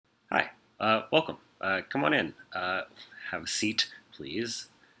Welcome. Come on in. Have a seat, please.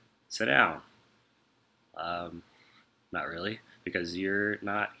 Sit down. Um, Not really, because you're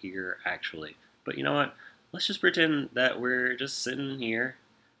not here actually. But you know what? Let's just pretend that we're just sitting here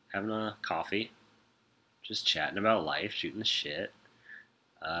having a coffee, just chatting about life, shooting the shit.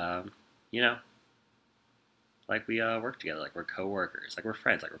 Um, you know, like we work together, like we're coworkers, like we're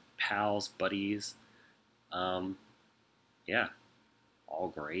friends, like we're pals, buddies. Um, yeah, all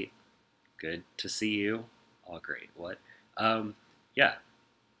great. Good to see you. All great. What? Um, yeah,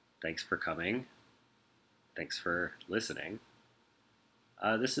 thanks for coming. Thanks for listening.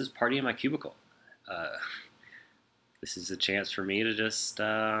 This is Party in My Cubicle. Uh, this is a chance for me to just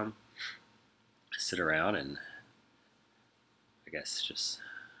sit around and I guess just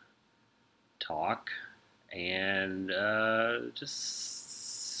talk and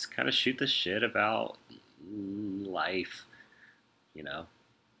just kind of shoot the shit about life, you know,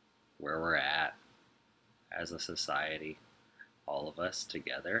 where we're at as a society, all of us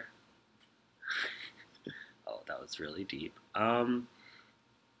together. Oh, that was really deep.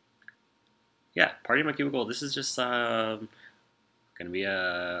 Yeah, Party in My Cubicle. This is just gonna be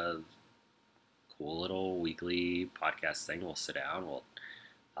a cool little weekly podcast thing. We'll sit down.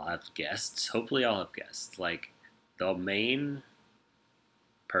 I'll have guests. Hopefully, I'll have guests. Like the main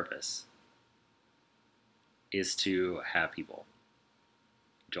purpose is to have people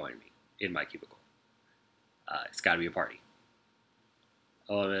join me in my cubicle. It's got to be a party.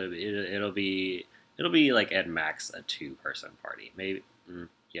 Oh, it'll be like at max a two-person party. Maybe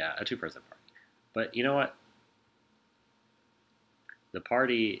yeah, a two-person party. But you know what? The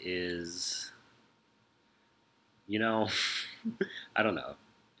party is you know I don't know.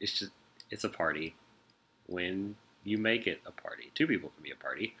 It's just it's a party when you make it a party. Two people can be a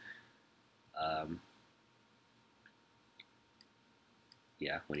party. Um,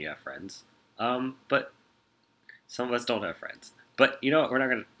 yeah, when you have friends. But some of us don't have friends. But you know what? We're not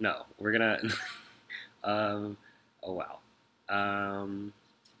gonna. No, we're gonna. um, oh wow. Um,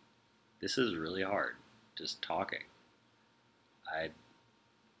 this is really hard. Just talking. I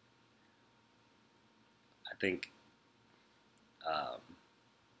I think um,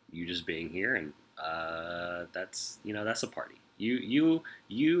 you just being here and that's that's a party. You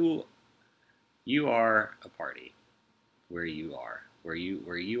are a party where you are. Where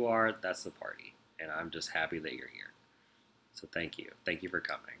you are. That's the party. And I'm just happy that you're here. So thank you. Thank you for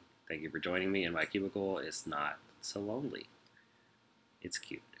coming. Thank you for joining me in my cubicle. It's not so lonely. It's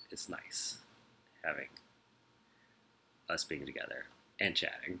cute. It's nice having us being together and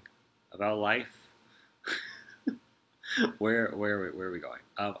chatting about life. Where are we going?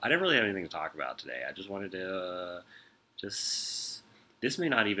 I didn't really have anything to talk about today. I just wanted to just this may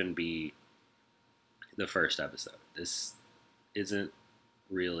not even be the first episode. This isn't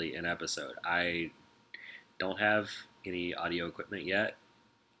really an episode. I don't have any audio equipment yet.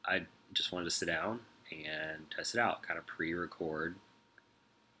 I just wanted to sit down and test it out, kind of pre-record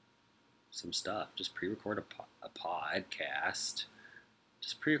some stuff. Just pre-record a podcast.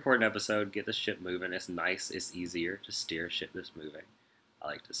 Just pre-record an episode, get the shit moving. It's nice. It's easier to steer shit that's moving. I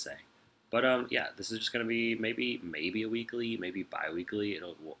like to say. But yeah, this is just gonna be maybe a weekly, maybe bi-weekly.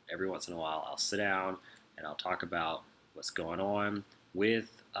 It'll every once in a while I'll sit down and I'll talk about what's going on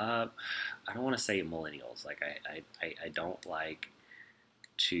with I don't want to say millennials. Like I don't like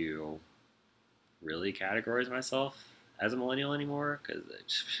to really categorize myself as a millennial anymore because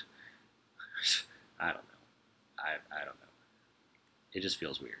I don't know. I don't know. It just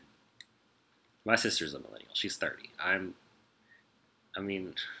feels weird. My sister's a millennial. She's 30. I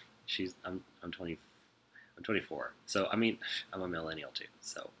mean, I'm 20. I'm 24. So I mean, I'm a millennial too.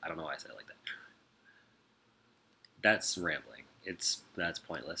 So I don't know why I said it like that. That's rambling. That's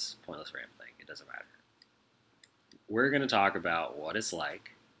pointless. Pointless rambling. It doesn't matter. We're gonna talk about what it's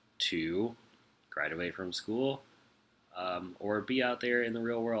like to graduate from school, or be out there in the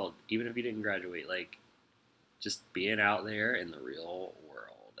real world, even if you didn't graduate. Like just being out there in the real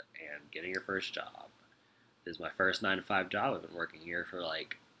world and getting your first job. This is my first 9 to 5 job. I've been working here for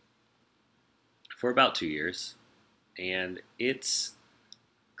about 2 years, and it's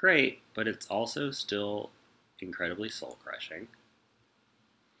great, but it's also still incredibly soul crushing.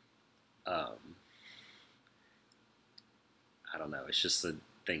 Um, I don't know. It's just a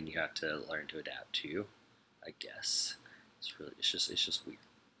thing you have to learn to adapt to. I guess it's just weird.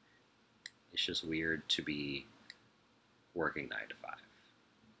 It's just weird to be working 9 to 5.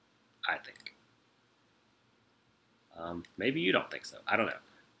 I think. Maybe you don't think so. I don't know.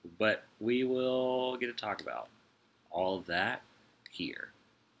 But we will get to talk about all of that here.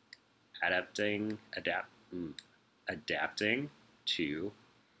 Adapting, adapt, adapting to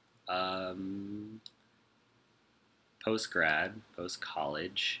um, post grad, post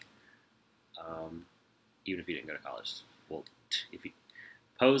college, even if you didn't go to college. Well, if you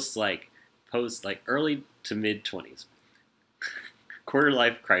post like early to mid 20s, quarter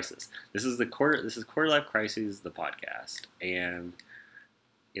life crisis. This is quarter life crisis, the podcast, and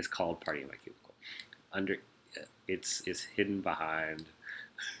it's called Party in My Cubicle. Under it's hidden behind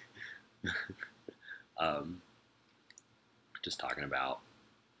um, just talking about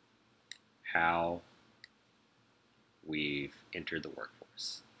how we've entered the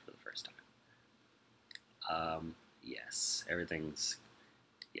workforce for the first time. Yes, everything's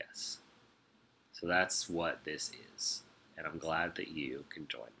yes. So that's what this is, and I'm glad that you can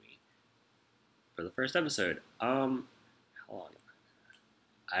join me for the first episode. How long?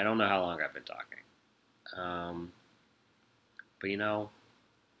 I don't know how long I've been talking. Um, but eh,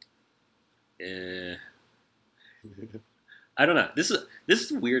 I don't know. This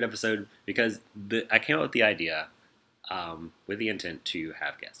is a weird episode because I came up with the idea with the intent to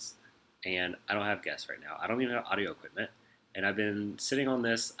have guests, and I don't have guests right now. I don't even have audio equipment, and I've been sitting on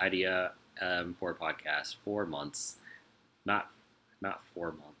this idea for a podcast for months, not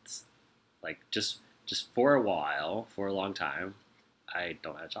 4 months, like just for a while, for a long time. I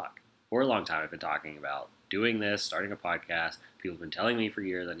don't know how to talk. For a long time, I've been talking about doing this, starting a podcast. People have been telling me for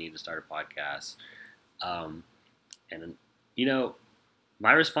years I need to start a podcast, um, and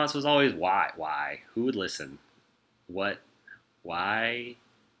my response was always why? Why? Who would listen? What? Why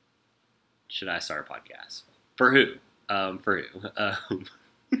should I start a podcast? For who? For who?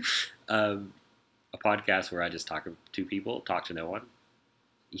 Um, a podcast where I just talk to people, talk to no one.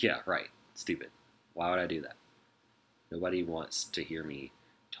 Yeah, right. Stupid. Why would I do that? Nobody wants to hear me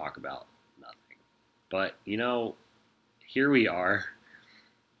talk about nothing. But here we are.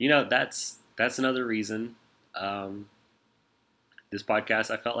 That's another reason this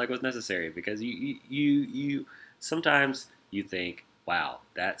podcast I felt like was necessary because you sometimes you think, wow,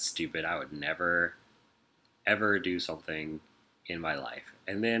 that's stupid. I would never ever do something in my life,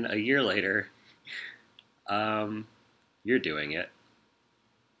 and then a year later, um, you're doing it.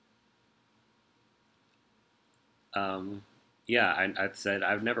 Um, yeah, I said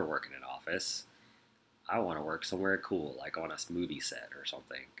I've never worked in an office. I want to work somewhere cool, like on a movie set or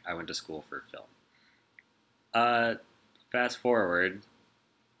something. I went to school for film. Uh, Fast forward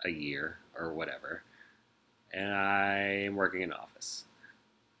a year or whatever, and I am working in an office.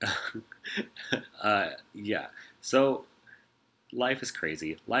 Yeah. So life is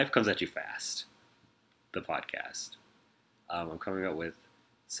crazy. Life comes at you fast. The podcast. I'm coming up with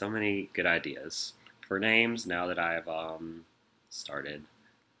so many good ideas for names now that I've started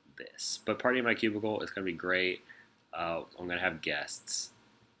this. But Party in My Cubicle is going to be great. I'm going to have guests.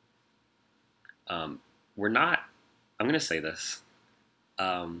 We're not. I'm going to say this.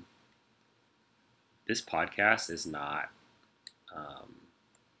 Um, this podcast is not. Um,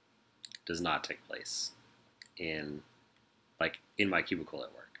 does not take place in in my cubicle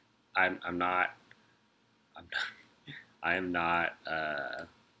at work. I'm not. I'm not. I am not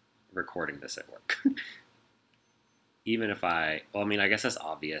recording this at work. Even if well, I mean, I guess that's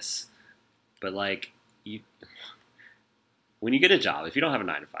obvious, but like you, when you get a job, if you don't have a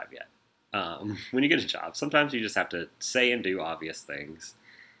 9 to 5 yet, when you get a job, sometimes you just have to say and do obvious things,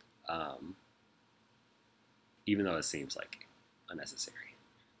 um, even though it seems like unnecessary.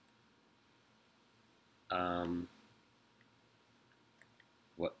 Um,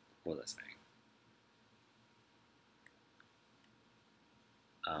 what was I saying?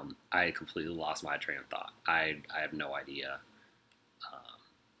 I completely lost my train of thought. I have no idea um,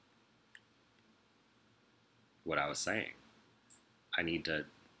 what I was saying. I need to.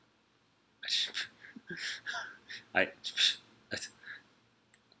 I.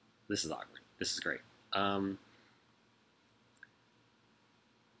 This is awkward. This is great. Um,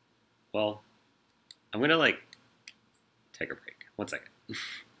 well, I'm gonna take a break. 1 second.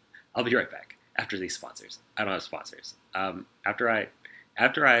 I'll be right back after these sponsors. I don't have sponsors.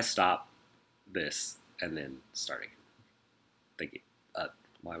 After I stop this and then starting. Thank you.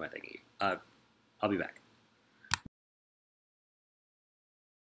 Why am I thanking you? I'll be back.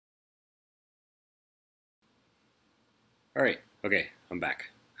 All right. Okay, I'm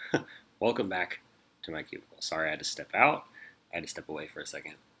back. Welcome back to my cubicle. Sorry, I had to step out. I had to step away for a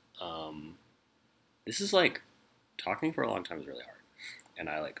second. Um, this is talking for a long time is really hard, and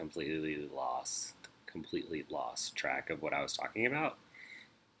I completely lost track of what I was talking about.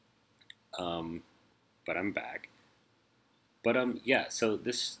 Um, but I'm back. But yeah. So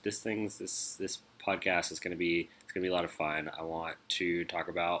this podcast is gonna be a lot of fun. I want to talk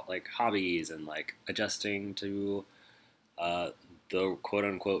about hobbies and adjusting to uh, the quote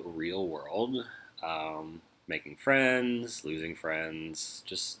unquote real world, making friends, losing friends,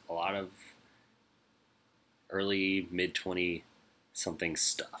 just a lot of early mid 20 something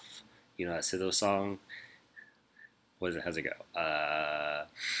stuff. You know that Sitho song? What is it? How's it go?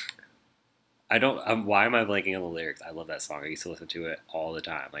 I don't. Why am I blanking on the lyrics? I love that song. I used to listen to it all the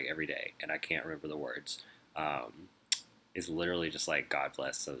time, like every day, and I can't remember the words. Um, it's literally just like God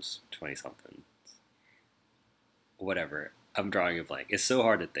bless those 20 something. Whatever. I'm drawing a blank. It's so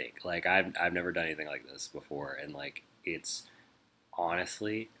hard to think. Like I've never done anything like this before, and like it's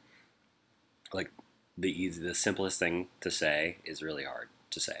honestly like the simplest thing to say is really hard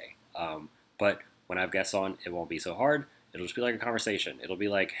to say. But when I have guests on, it won't be so hard. It'll just be like a conversation. It'll be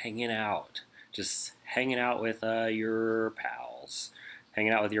like hanging out, just hanging out with your pals,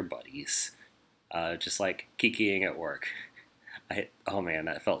 hanging out with your buddies, just like kikiing at work. Oh man,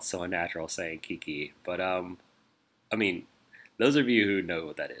 that felt so unnatural saying kiki. But I mean, those of you who know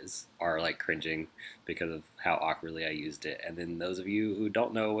what that is are like cringing because of how awkwardly I used it, and then those of you who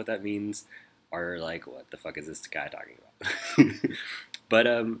don't know what that means are like, "What the fuck is this guy talking about?" But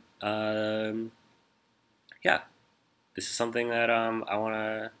yeah, this is something that I want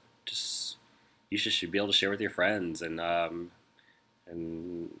to just you should be able to share with your friends and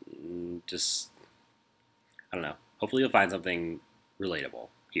just I don't know. Hopefully, you'll find something relatable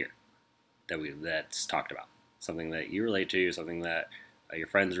here that's talked about. Something that you relate to, something that your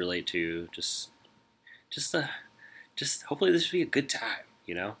friends relate to. Just, uh, just hopefully this should be a good time.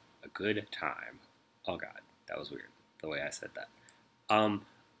 You know, a good time. Oh God, that was weird. The way I said that. Um,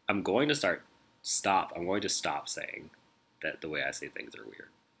 I'm going to stop. I'm going to stop saying that the way I say things are weird.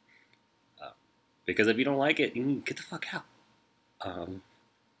 Uh, because if you don't like it, you can get the fuck out. Um,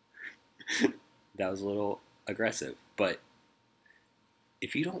 that was a little aggressive, but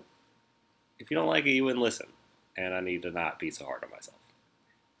if you don't if you don't like it, you wouldn't listen. And I need to not be so hard on myself.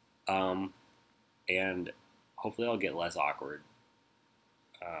 Um, and hopefully I'll get less awkward.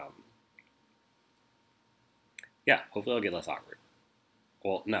 Um, yeah, hopefully I'll get less awkward.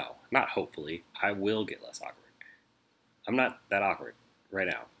 Well, no, not hopefully. I will get less awkward. I'm not that awkward right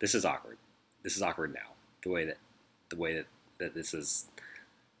now. This is awkward. This is awkward now. The way that that this is.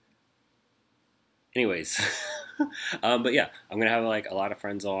 Anyways, but yeah, I'm gonna have like a lot of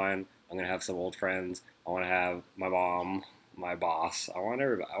friends on. I'm gonna have some old friends. I want to have my mom, my boss. I want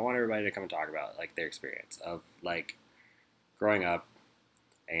everybody. I want everybody to come and talk about like their experience of like growing up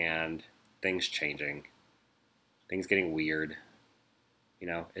and things changing, things getting weird. You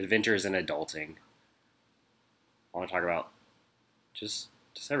know, adventures in adulting. I want to talk about just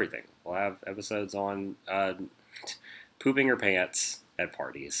everything. We'll have episodes on pooping your pants at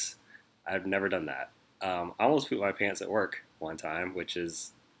parties. I've never done that. I almost pooped my pants at work one time, which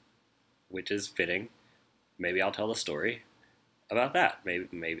is fitting. Maybe I'll tell a story about that.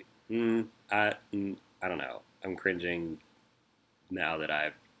 Maybe. I don't know. I'm cringing now that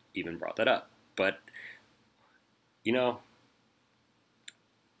I've even brought that up. But you know,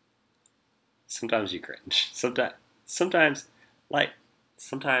 sometimes you cringe. Sometimes, like,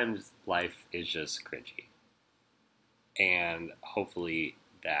 sometimes life is just cringy, and hopefully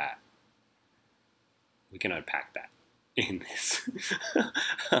that we can unpack that in this.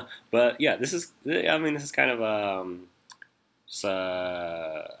 But yeah, this is. I mean, this is kind of just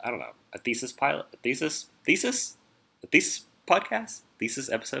I don't know, a thesis pilot, a thesis podcast, thesis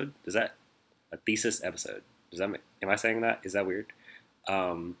episode. Is that a thesis episode? Does that make, am I saying that? Is that weird?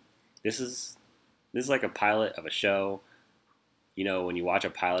 Um, this is this is like a pilot of a show. You know, when you watch a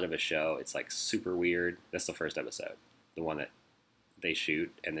pilot of a show, it's like super weird. That's the first episode, the one that they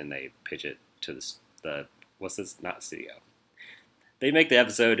shoot and then they pitch it to the what's this? Not studio. They make the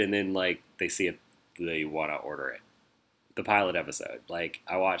episode and then like they see if they want to order it. The pilot episode. Like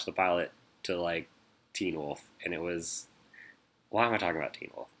I watched the pilot to like Teen Wolf, and it was why am I talking about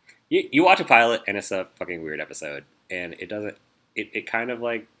Teen Wolf? You watch a pilot and it's a fucking weird episode, and it doesn't. It kind of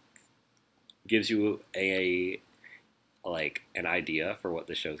like gives you a like an idea for what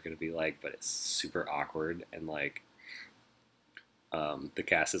the show's going to be like, but it's super awkward and like the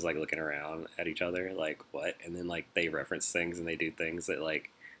cast is like looking around at each other like what, and then like they reference things and they do things that like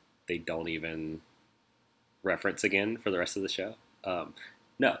they don't even reference again for the rest of the show. No,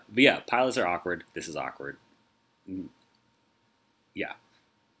 but yeah, pilots are awkward. This is awkward. Mm, yeah,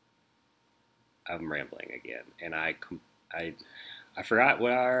 I'm rambling again, and I I forgot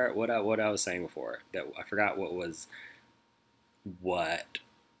what I was saying before. That I forgot what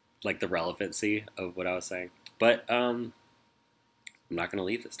like the relevancy of what I was saying. But I'm not gonna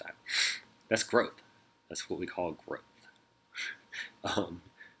leave this time. That's growth. That's what we call growth. Um,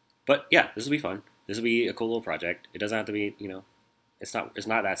 but yeah, this will be fun. This will be a cool little project. It doesn't have to be It's not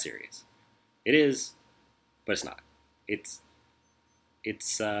that serious. It is, but it's not. It's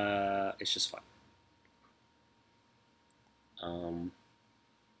it's just fun. Um,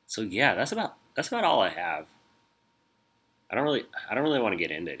 so yeah, that's about all I have. I don't really want to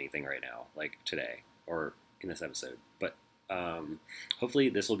get into anything right now, like today or in this episode. But um, hopefully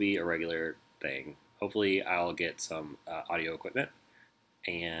this will be a regular thing. Hopefully I'll get some audio equipment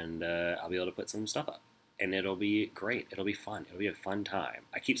and I'll be able to put some stuff up. And it'll be great. It'll be fun. It'll be a fun time.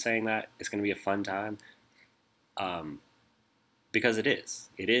 I keep saying that it's going to be a fun time um, because it is.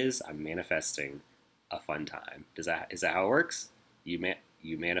 It is. I'm manifesting a fun time. Is that how it works?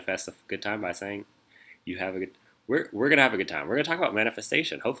 You manifest a good time by saying you have a good. We're gonna have a good time. We're gonna talk about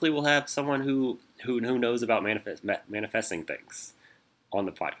manifestation. Hopefully, we'll have someone who knows about manifesting things on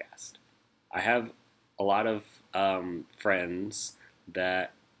the podcast. I have a lot of friends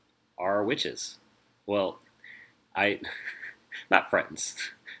that are witches. Well, I not friends,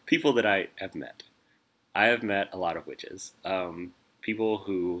 people that I have met. I have met a lot of witches. People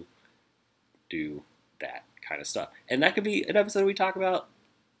who do that kind of stuff, and that could be an episode we talk about.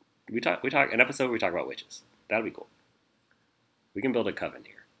 We talk an episode where we talk about witches. That'll be cool. We can build a coven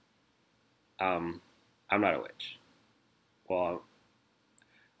here. I'm not a witch. Well,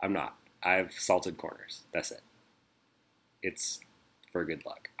 I'm not. I've salted corners. That's it. It's for good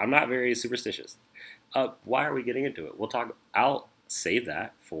luck. I'm not very superstitious. Why are we getting into it? We'll talk. I'll save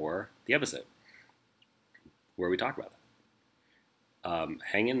that for the episode where we talk about that.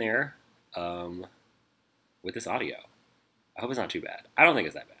 Hang in there with this audio. I hope it's not too bad. I don't think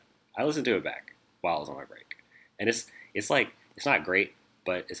it's that bad. I listened to it back while I was on my break, and it's like it's not great,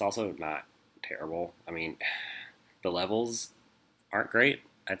 but it's also not terrible. I mean, the levels aren't great.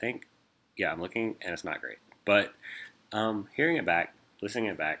 I think. Yeah, I'm looking, and it's not great. But hearing it back,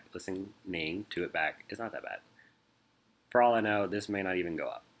 listening to it back is not that bad. For all I know, this may not even go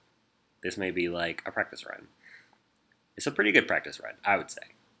up. This may be like a practice run. It's a pretty good practice run, I would say.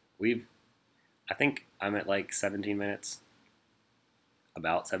 We've, I think I'm at like 17 minutes,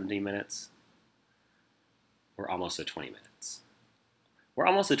 about 17 minutes. We're almost at 20 minutes. We're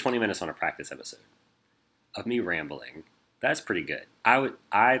almost at 20 minutes on a practice episode of me rambling. That's pretty good.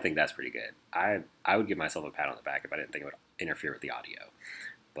 I think that's pretty good. I would give myself a pat on the back if I didn't think it would interfere with the audio.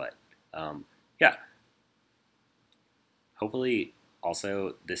 But yeah, hopefully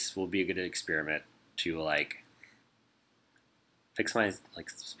also this will be a good experiment to like fix my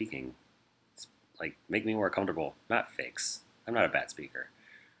like speaking, like make me more comfortable. Not fix. I'm not a bad speaker,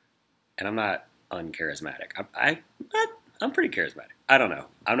 and I'm not uncharismatic. I'm pretty charismatic. I don't know.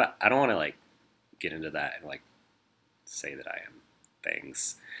 I'm not. I don't want to like get into that and like say that I am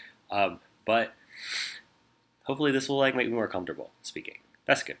things. But hopefully this will like make me more comfortable speaking.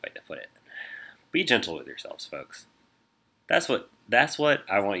 That's a good way to put it. Be gentle with yourselves, folks. That's what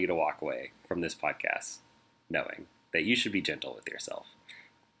I want you to walk away from this podcast knowing that you should be gentle with yourself.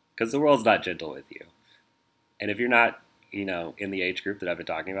 Because the world's not gentle with you. And if you're not, in the age group that I've been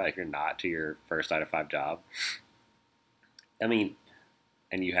talking about, if you're not to your first 9 to 5 job, I mean,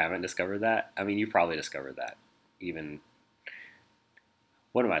 and you haven't discovered that, I mean, you probably discovered that even.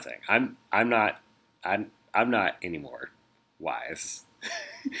 What am I saying? I'm not any more wise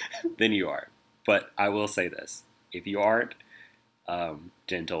than you are. But I will say this: if you aren't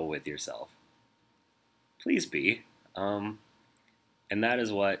gentle with yourself, please be. And that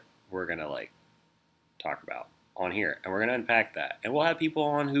is what we're gonna like talk about on here, and we're gonna unpack that. And we'll have people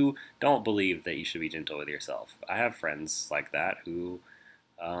on who don't believe that you should be gentle with yourself. I have friends like that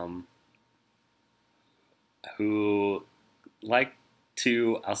um, who like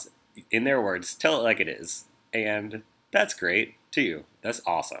to, in their words, tell it like it is. And that's great too. That's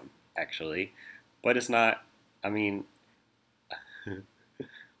awesome, actually. But it's not, I mean,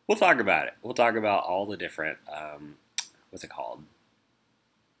 we'll talk about it. We'll talk about all the different, what's it called?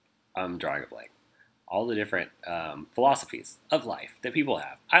 I'm drawing a blank. All the different philosophies of life that people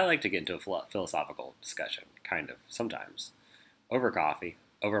have. I like to get into a philosophical discussion, kind of, sometimes. Over coffee,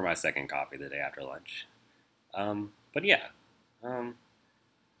 over my second coffee the day after lunch. But yeah, um,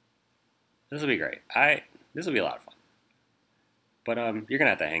 this will be great. This will be a lot of fun. But you're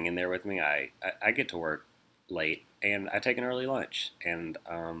gonna have to hang in there with me. I get to work late, and I take an early lunch, and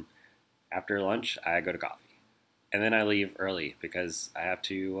after lunch I go to coffee, and then I leave early because I have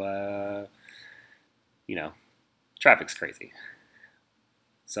to. You know, traffic's crazy,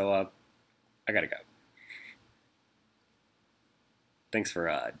 so I gotta go. Thanks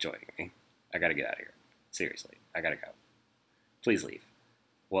for joining me. I gotta get out of here. Seriously, I gotta go. Please leave.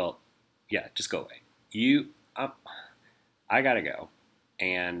 Well, yeah, just go away. I gotta go.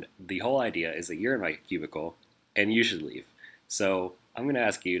 And the whole idea is that you're in my cubicle and you should leave. So I'm going to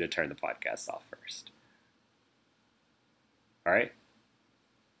ask you to turn the podcast off first. All right?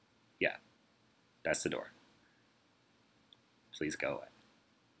 Yeah, that's the door. Please go away.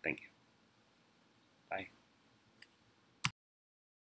 Thank you.